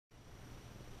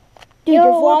Dude, Yo,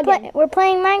 you're vlogging. we're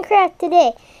playing Minecraft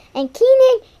today, and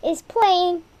Keenan is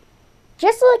playing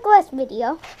just like last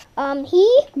video.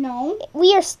 No.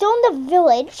 We are still in the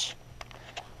village.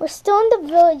 We're still in the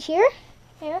village here.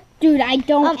 Here. Dude, I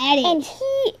don't edit. And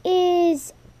he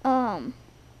is Oh,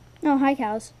 hi,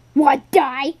 cows. What,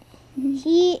 die?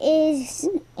 he is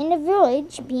in the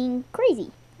village being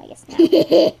crazy, I guess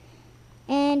now.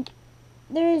 And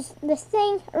there's this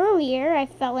thing earlier I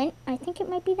fell in. I think it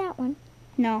might be that one.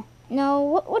 No.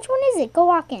 No, which one is it? Go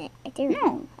walk in it. I dare you.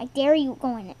 No. I dare you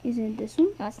go in it. Is it this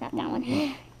one? No, it's not that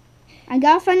one. I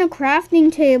gotta find a crafting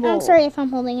table. I'm sorry if I'm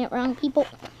holding it wrong, people.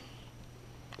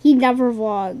 He never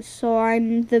vlogs, so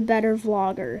I'm the better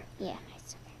vlogger. Yeah, I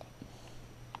suck at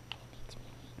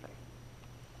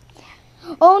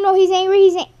it. Oh no, he's angry.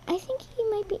 I think he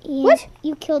might be. Yeah, What?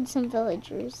 You killed some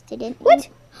villagers, didn't you? What?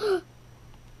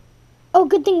 Oh,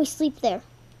 good thing we sleep there.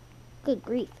 Good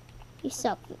grief. You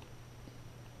suck.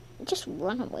 Just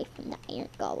run away from the iron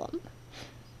golem.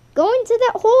 Go into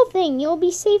that hole thing. You'll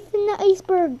be safe in the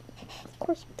iceberg. Of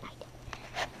course you died.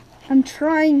 I'm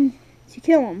trying to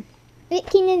kill him.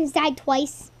 Keenan's died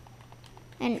twice.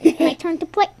 And it's my turn to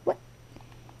play. What?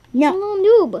 He's a No. little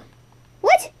noob.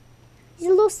 What? He's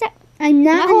a little set. I'm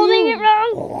not Not holding noob. it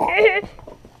wrong.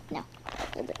 No.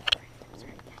 Hold it. I'm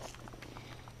sorry, guys.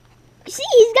 See,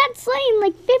 he's got slain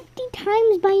like 50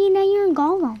 times by an iron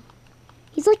golem.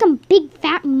 He's like a big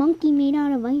fat monkey made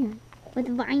out of iron with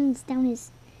vines down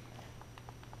his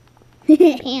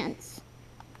pants.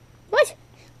 What?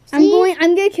 See?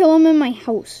 I'm gonna kill him in my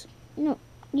house. No,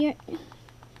 you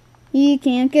You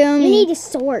can't kill me. need a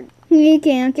sword. You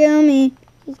can't kill me.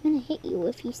 He's gonna hit you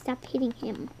if you stop hitting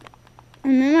him.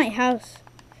 I'm in my house.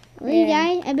 Will he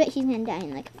Yeah. die? I bet he's gonna die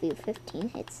in like a few 15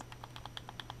 hits.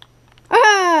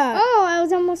 Ah! Oh, I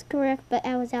was almost correct, but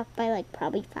I was off by like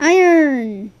probably 5.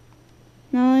 Iron.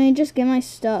 No, let me just get my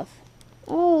stuff.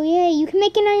 Oh yeah, you can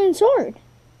make an iron sword.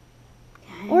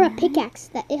 Or a pickaxe.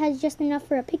 That it has just enough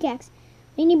for a pickaxe.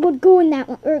 Any would go in that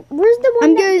one. Or where's the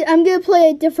one? I'm gonna play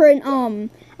a different You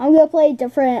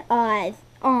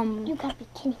gotta be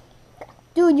kidding.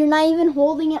 Dude, you're not even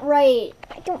holding it right.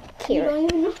 I don't You care. don't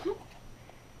even know.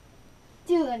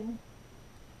 Dude.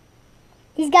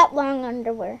 He's got long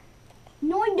underwear.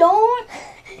 No, I don't.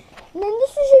 And then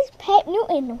this is his pet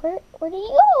Newton. Where did he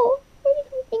go? Where did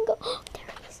Newton go? Oh, there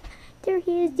he is. There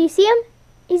he is. Do you see him?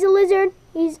 He's a lizard.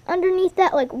 He's underneath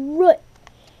that like root.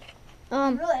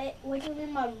 Root? What do you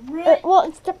mean by root? Well,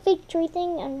 it's the fake tree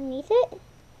thing underneath it.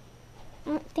 I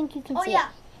don't think you can Oh see yeah.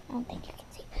 it. I don't think you can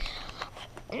see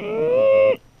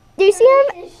it. Do you see him?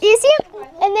 Do you see him?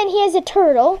 And then he has a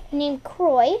turtle named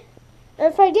Croy. Or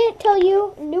if I didn't tell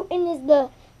you, Newton is the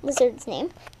lizard's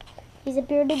name. He's a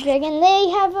bearded dragon. They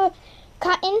have a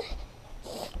cotton.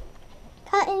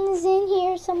 Cotton's in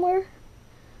here somewhere.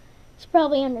 He's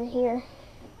probably under here.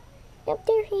 Yep,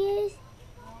 there he is.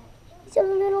 He's a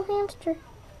little hamster.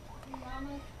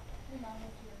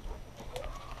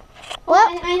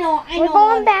 Well, I know. we're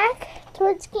going back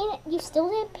towards Keenan. You still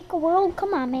didn't pick a world.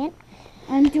 Come on, man.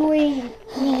 I'm doing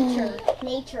nature.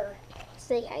 Nature.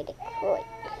 Say hi to Croy.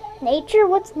 Nature?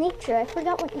 What's nature? I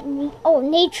forgot what. Oh,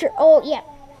 nature. Oh, yeah.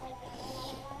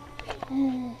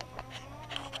 My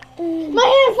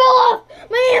hand fell off.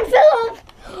 My hand fell off.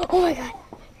 Oh my god.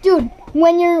 Dude,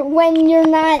 when you're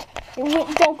not,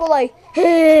 don't go like,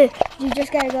 hey. You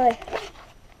just gotta go like,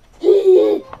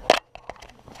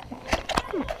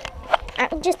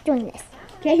 I'm just doing this.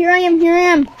 okay, here I am.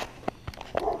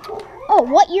 Oh,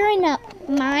 what? You're in a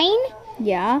mine?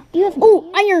 Yeah. You have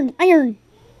an Iron.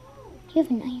 You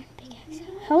have an iron pickaxe.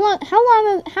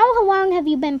 How long have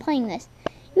you been playing this?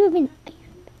 You have an iron pickaxe.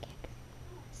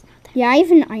 It's not that. Yeah, I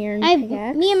have an iron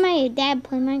pickaxe. Me and my dad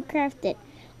play Minecraft.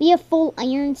 We have full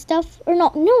iron stuff. Or no,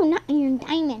 not iron,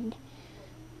 diamond.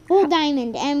 Full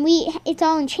diamond. And it's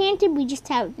all enchanted. We just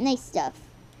have nice stuff.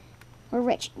 We're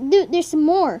rich. Dude, there's some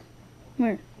more.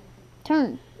 Where?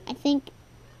 Turn. I think.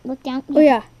 Look down. Oh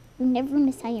yeah. You never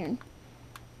miss iron.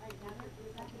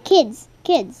 Kids,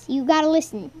 you gotta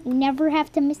listen. You never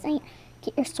have to miss iron.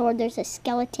 Get your sword. There's a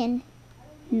skeleton.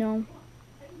 No.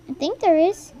 I think there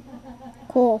is.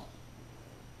 Cool.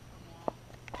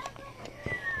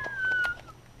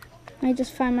 I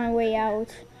just find my way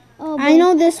out. Oh, I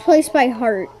know this place by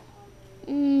heart.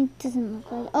 Doesn't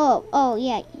look like. Oh,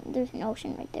 yeah. There's an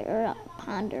ocean right there, or a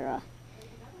pond, or a.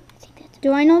 I think that's.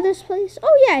 Do I know this place?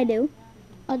 Oh yeah, I do.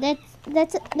 Oh,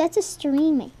 that's a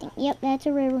stream. I think. Yep, that's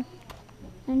a river.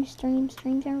 And streams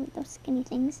are those skinny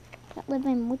things that live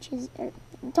in witches. Or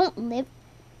don't live.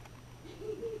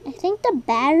 I think the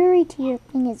battery to your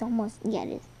thing is almost. Yeah, it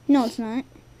is. No, it's not.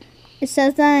 It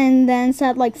says that, and then it's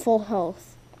at like full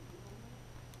health.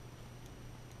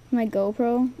 my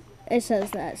GoPro, it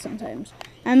says that sometimes.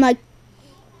 I'm like,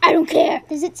 I don't care.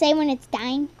 Does it say when it's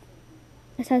dying?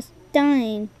 It says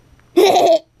dying.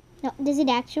 No. Does it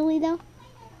actually though?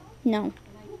 No.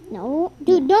 No.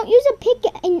 Dude, don't use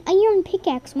an iron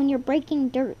pickaxe when you're breaking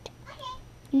dirt.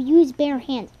 You use bare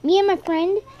hands. Me and my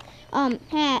friend,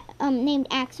 named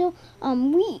Axel,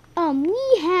 we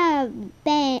have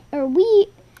been, or we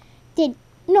did,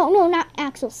 no, not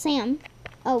Axel, Sam.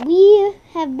 We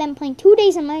have been playing 2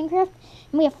 days in Minecraft,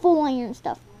 and we have full iron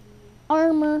stuff.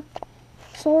 Armor,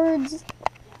 swords,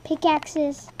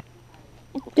 pickaxes.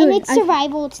 Dude, and it's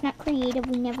survival, it's not creative.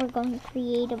 We never go into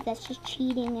creative, that's just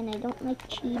cheating, and I don't like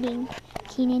cheating.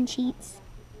 Keenan cheats.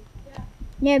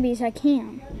 Yeah, because I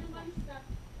can.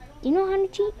 Do you know how to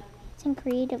cheat? It's in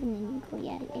creative, and then you go,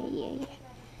 yeah.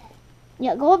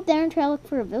 Yeah, go up there and try to look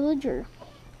for a villager.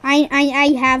 I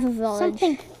have a village.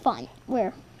 Something fun.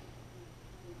 Where?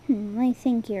 Let me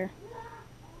think here.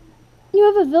 You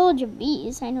have a village of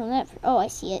bees. I know that. Oh, I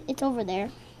see it. It's over there.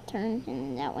 Turn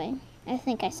and that way. I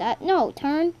think I saw it. No,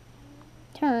 turn.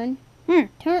 Turn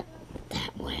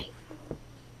that way.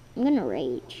 I'm gonna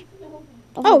rage.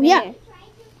 Over yeah.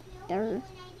 There.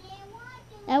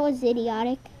 That was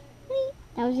idiotic.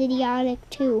 That was idiotic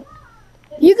too.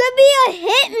 You could be a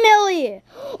hit, Millie.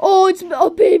 Oh, it's a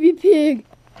baby pig.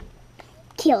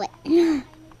 Kill it.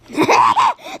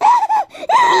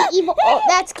 Evil. Oh,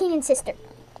 that's Keenan's sister.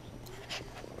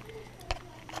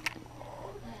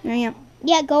 Yeah.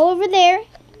 Yeah, go over there.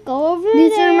 Go over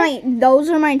there. Those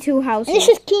are my two houses. This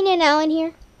is Keenan Allen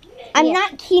here. I'm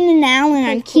not Keenan Allen.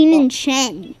 I'm Keenan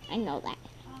Chen. I know that.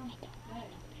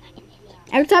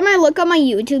 Every time I look on my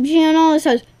YouTube channel, it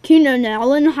says Keenan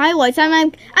Allen highlights. I'm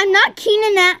like, I'm not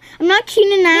Keenan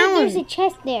Allen. There's a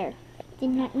chest there. Did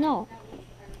not know.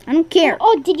 I don't care.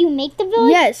 Oh, did you make the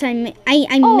village? Yes, I made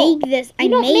this. I You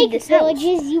don't made make this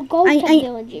villages. house. You go to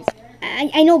villages.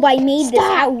 I know, but I made this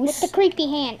Stop house. with the creepy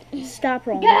hand. Stop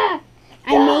rolling. Yeah.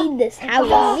 I made this house.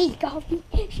 Golly.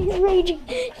 She's raging.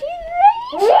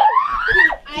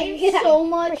 I'm so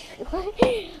much.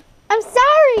 I'm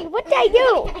sorry. What did I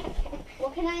do?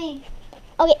 What can I?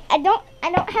 Okay, I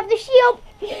don't have the shield.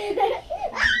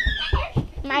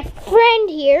 My friend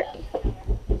here.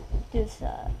 Just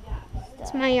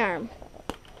It's my arm.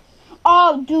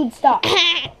 Oh, dude, stop.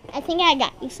 I think I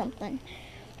got you something.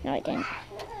 No, I didn't.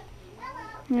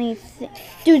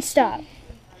 Dude, stop.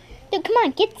 Dude, come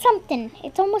on, get something.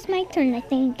 It's almost my turn, I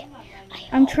think.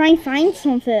 I'm trying to find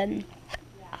something.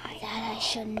 That I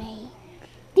should make.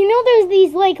 You know there's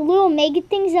these like little maggot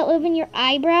things that live in your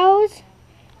eyebrows?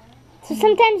 So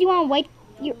sometimes you want to wipe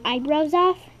your eyebrows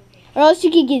off. Or else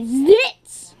you could get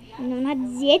zits. No, not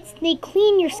zits. They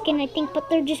clean your skin, I think, but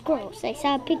they're just gross. I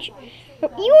saw a picture. You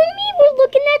and me were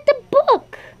looking at the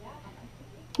book.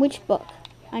 Which book?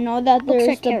 I know that Books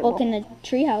there's are the terrible. book in the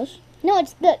treehouse. No,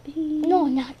 it's the... No,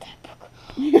 not that book.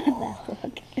 Not that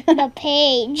book. The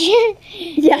page.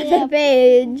 Yeah, the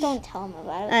page. Don't tell them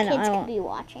about it. I know, Kids I could won't. be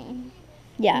watching.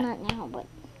 Yeah, Not now, but...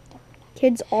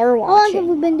 kids are How long have watching.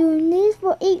 we been doing this?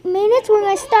 For 8 minutes. We're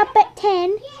going to stop at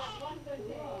 10.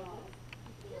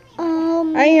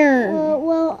 Iron.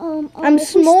 I'm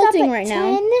if we stop smolting at right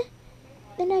now. 10,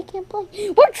 then I can't play.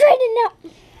 We're trading now.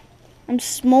 I'm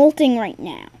smolting right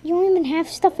now. You don't even have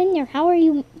stuff in there. How are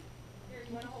you?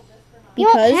 You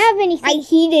Because don't have anything. I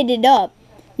heated it up.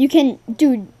 You can,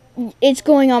 dude, it's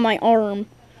going on my arm.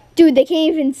 Dude, they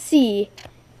can't even see.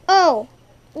 Oh,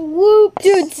 whoops.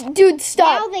 Dude,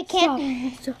 stop. Now they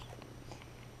can't. Stop.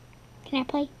 Can I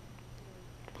play?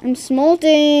 I'm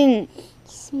smolting.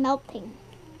 Smelting.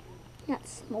 Not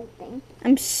smolting.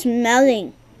 I'm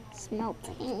smelling.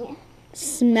 Smelting.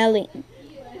 Smelling.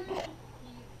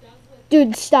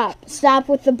 Dude, stop. Stop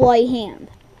with the bloody hand.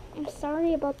 I'm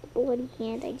sorry about the bloody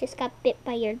hand. I just got bit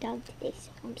by your dog today, so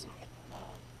I'm sorry.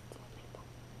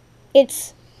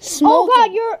 It's smolting.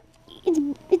 Oh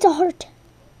God, it's a heart.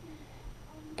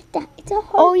 Look at that. It's a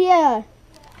heart. Oh, yeah.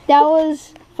 That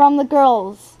was from the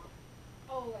girls.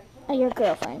 Oh, your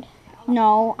girlfriend.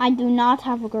 No, I do not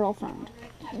have a girlfriend.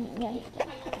 Yeah.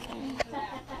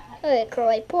 Okay,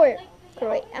 Croy, poor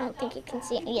Croy. I don't think you can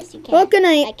see it. Yes, you can. What can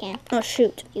I? I can. Oh,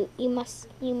 shoot. You must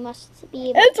be able.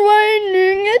 It's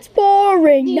raining. It's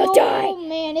pouring. No, Oh die.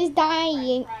 man, it's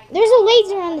dying. There's a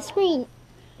laser on the screen.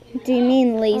 Do you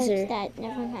mean Oh, laser? it's that.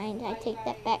 Never mind. I take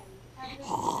that back.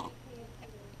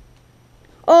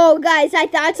 Oh, guys, I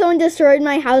thought someone destroyed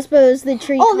my house, but it was the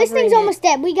tree. Oh, this covering thing's it. almost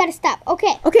dead. We gotta stop.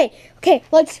 Okay. Okay.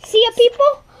 Let's See you,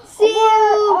 people. see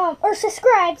you. Or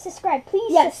subscribe. Subscribe,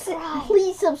 please. Yes, Subscribe.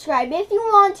 please subscribe if you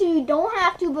want to. You don't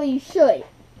have to, but you should.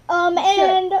 And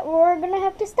we're gonna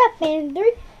have to stop in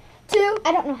 3, 2.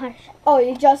 I don't know how to. Oh,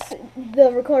 you just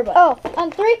the record button. Oh,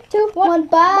 on 3, 2, 1.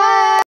 Bye.